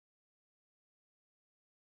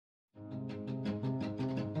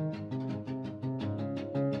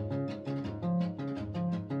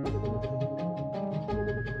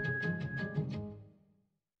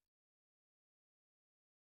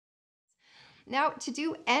Now, to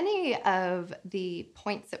do any of the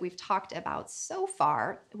points that we've talked about so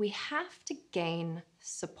far, we have to gain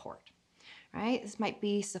support, right? This might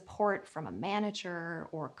be support from a manager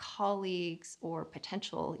or colleagues or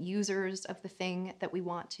potential users of the thing that we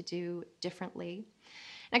want to do differently.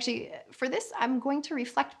 Actually, for this, I'm going to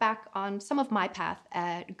reflect back on some of my path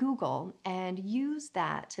at Google and use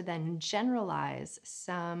that to then generalize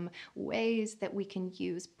some ways that we can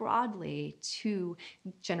use broadly to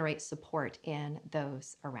generate support in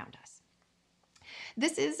those around us.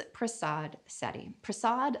 This is Prasad Sethi.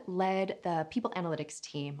 Prasad led the people analytics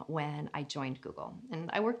team when I joined Google, and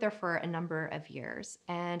I worked there for a number of years.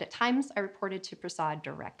 And at times I reported to Prasad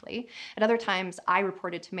directly. At other times I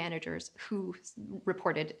reported to managers who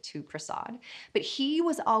reported to Prasad. But he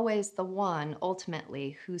was always the one,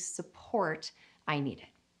 ultimately, whose support I needed.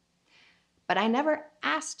 But I never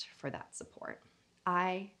asked for that support.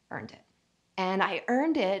 I earned it. And I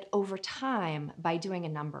earned it over time by doing a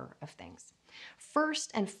number of things.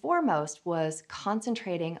 First and foremost was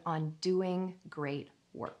concentrating on doing great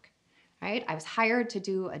work, right? I was hired to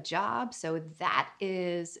do a job, so that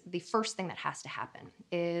is the first thing that has to happen,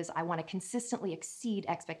 is I want to consistently exceed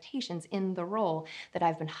expectations in the role that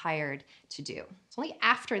I've been hired to do. It's only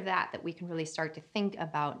after that that we can really start to think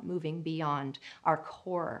about moving beyond our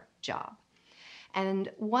core job.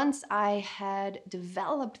 And once I had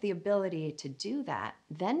developed the ability to do that,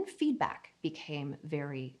 then feedback became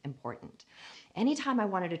very important. Anytime I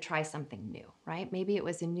wanted to try something new, right? Maybe it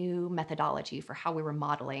was a new methodology for how we were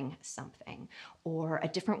modeling something, or a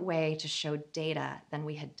different way to show data than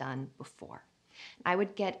we had done before. I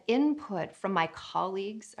would get input from my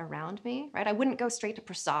colleagues around me, right? I wouldn't go straight to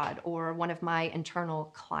Prasad or one of my internal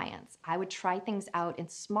clients. I would try things out in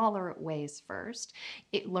smaller ways first,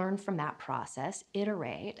 learn from that process,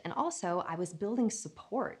 iterate, and also I was building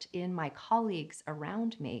support in my colleagues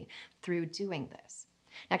around me through doing this.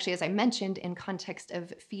 Actually, as I mentioned, in context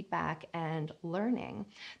of feedback and learning,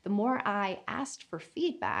 the more I asked for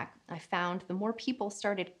feedback, I found the more people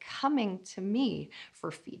started coming to me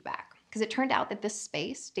for feedback. Because it turned out that this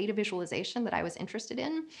space, data visualization, that I was interested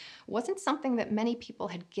in, wasn't something that many people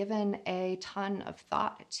had given a ton of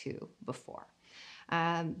thought to before.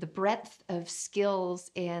 The breadth of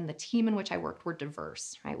skills in the team in which I worked were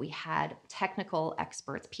diverse, right? We had technical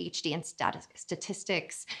experts, PhD in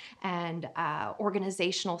statistics and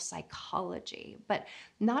organizational psychology, but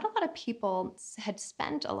not a lot of people had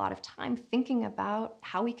spent a lot of time thinking about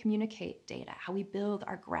how we communicate data, how we build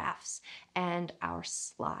our graphs and our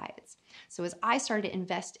slides. So as I started to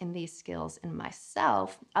invest in these skills in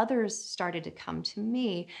myself, others started to come to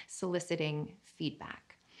me soliciting feedback.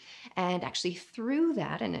 And actually through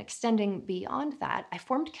that and extending beyond that, I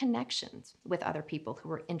formed connections with other people who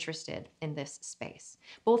were interested in this space,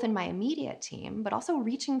 both in my immediate team, but also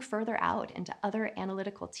reaching further out into other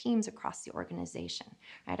analytical teams across the organization.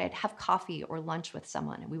 Right? I'd have coffee or lunch with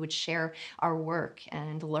someone and we would share our work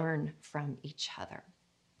and learn from each other.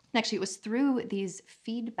 And actually, it was through these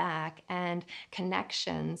feedback and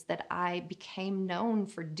connections that I became known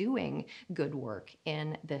for doing good work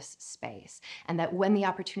in this space. And that when the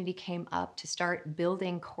opportunity came up to start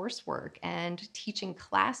building coursework and teaching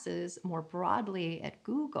classes more broadly at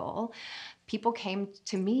Google, people came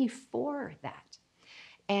to me for that.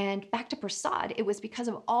 And back to Prasad, it was because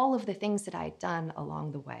of all of the things that I'd done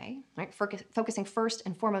along the way, right? Focusing first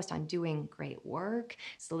and foremost on doing great work,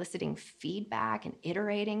 soliciting feedback and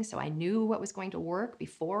iterating so I knew what was going to work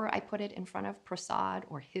before I put it in front of Prasad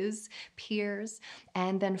or his peers,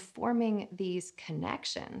 and then forming these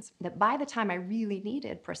connections that by the time I really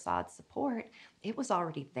needed Prasad's support, it was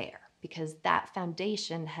already there because that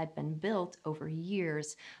foundation had been built over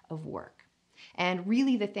years of work. And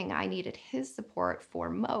really the thing I needed his support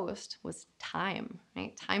for most was time,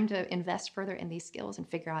 right? Time to invest further in these skills and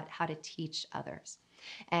figure out how to teach others.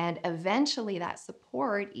 And eventually that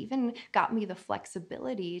support even got me the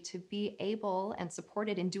flexibility to be able and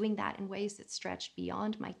supported in doing that in ways that stretched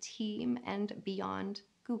beyond my team and beyond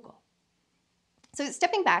Google. So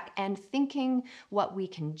stepping back and thinking what we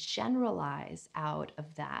can generalize out of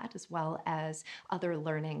that, as well as other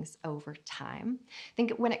learnings over time, I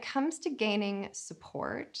think when it comes to gaining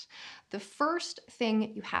support, the first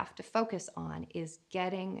thing you have to focus on is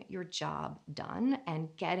getting your job done and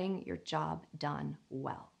getting your job done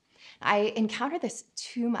well. I encounter this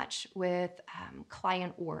too much with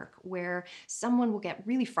client work where someone will get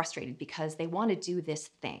really frustrated because they want to do this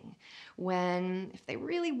thing, when if they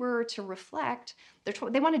really were to reflect,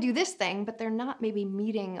 they want to do this thing, but they're not maybe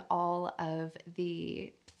meeting all of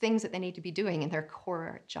the things that they need to be doing in their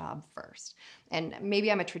core job first. And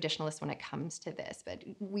maybe I'm a traditionalist when it comes to this, but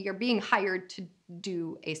we are being hired to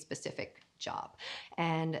do a specific job.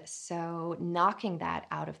 And so knocking that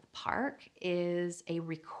out of the park is a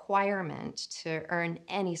requirement to earn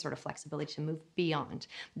any sort of flexibility to move beyond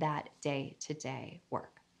that day-to-day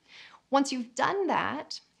work. Once you've done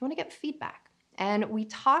that, you want to get feedback. And we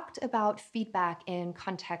talked about feedback in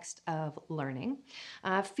context of learning.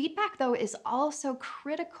 Feedback, though, is also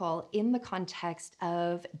critical in the context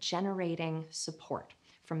of generating support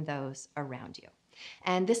from those around you.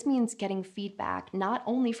 And this means getting feedback not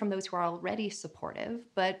only from those who are already supportive,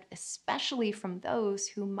 but especially from those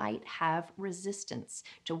who might have resistance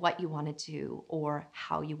to what you want to do or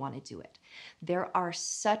how you want to do it. There are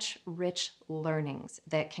such rich learnings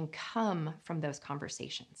that can come from those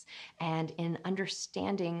conversations, and in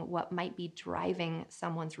understanding what might be driving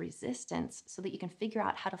someone's resistance so that you can figure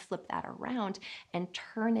out how to flip that around and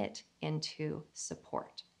turn it into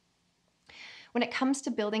support. When it comes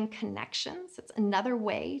to building connections, it's another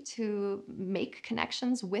way to make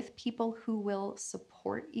connections with people who will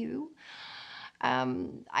support you.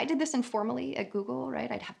 I did this informally at Google,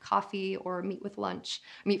 right? I'd have coffee or meet for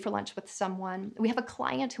lunch with someone. We have a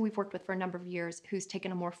client who we've worked with for a number of years who's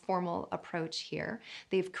taken a more formal approach here.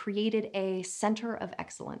 They've created a center of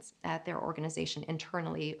excellence at their organization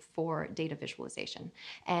internally for data visualization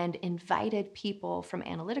and invited people from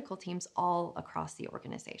analytical teams all across the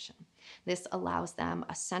organization. This allows them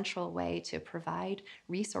a central way to provide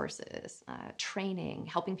resources, training,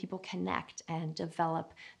 helping people connect and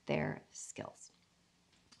develop their skills.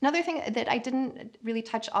 Another thing that I didn't really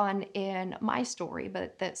touch on in my story,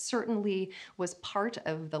 but that certainly was part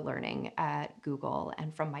of the learning at Google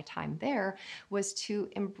and from my time there, was to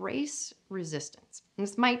embrace resistance. And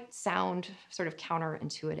this might sound sort of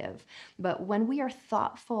counterintuitive, but when we are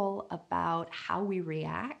thoughtful about how we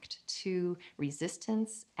react to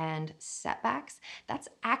resistance and setbacks, that's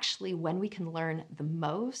actually when we can learn the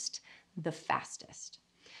most, the fastest.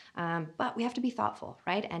 But we have to be thoughtful,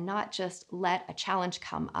 right? And not just let a challenge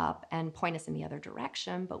come up and point us in the other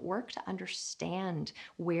direction, but work to understand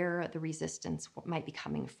where the resistance might be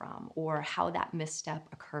coming from or how that misstep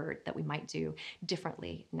occurred that we might do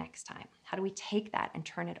differently next time. How do we take that and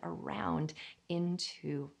turn it around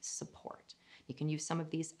into support? You can use some of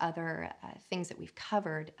these other things that we've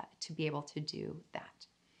covered to be able to do that.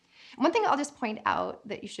 One thing I'll just point out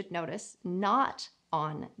that you should notice, not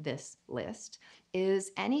on this list,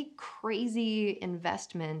 is any crazy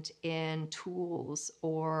investment in tools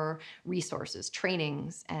or resources,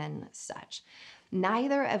 trainings, and such.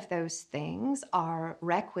 Neither of those things are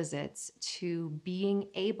requisites to being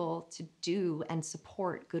able to do and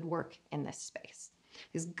support good work in this space.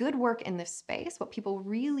 Because good work in this space, what people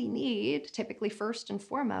really need, typically first and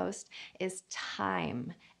foremost, is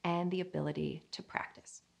time and the ability to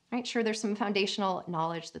practice. Right? Sure, there's some foundational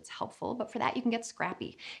knowledge that's helpful, but for that you can get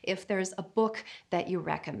scrappy. If there's a book that you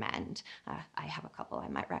recommend, I have a couple I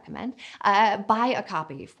might recommend, buy a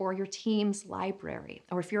copy for your team's library.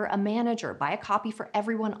 Or if you're a manager, buy a copy for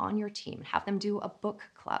everyone on your team. Have them do a book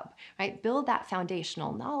club, right? Build that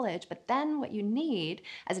foundational knowledge, but then what you need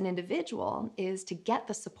as an individual is to get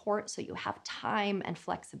the support so you have time and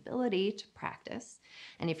flexibility to practice.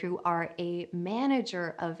 And if you are a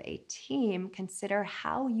manager of a team, consider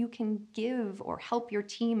how you can give or help your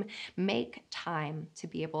team make time to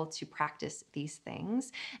be able to practice these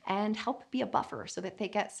things and help be a buffer so that they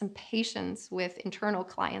get some patience with internal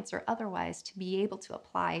clients or otherwise to be able to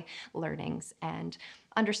apply learnings and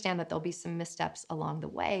understand that there'll be some missteps along the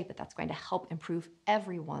way, but that's going to help improve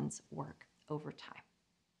everyone's work over time.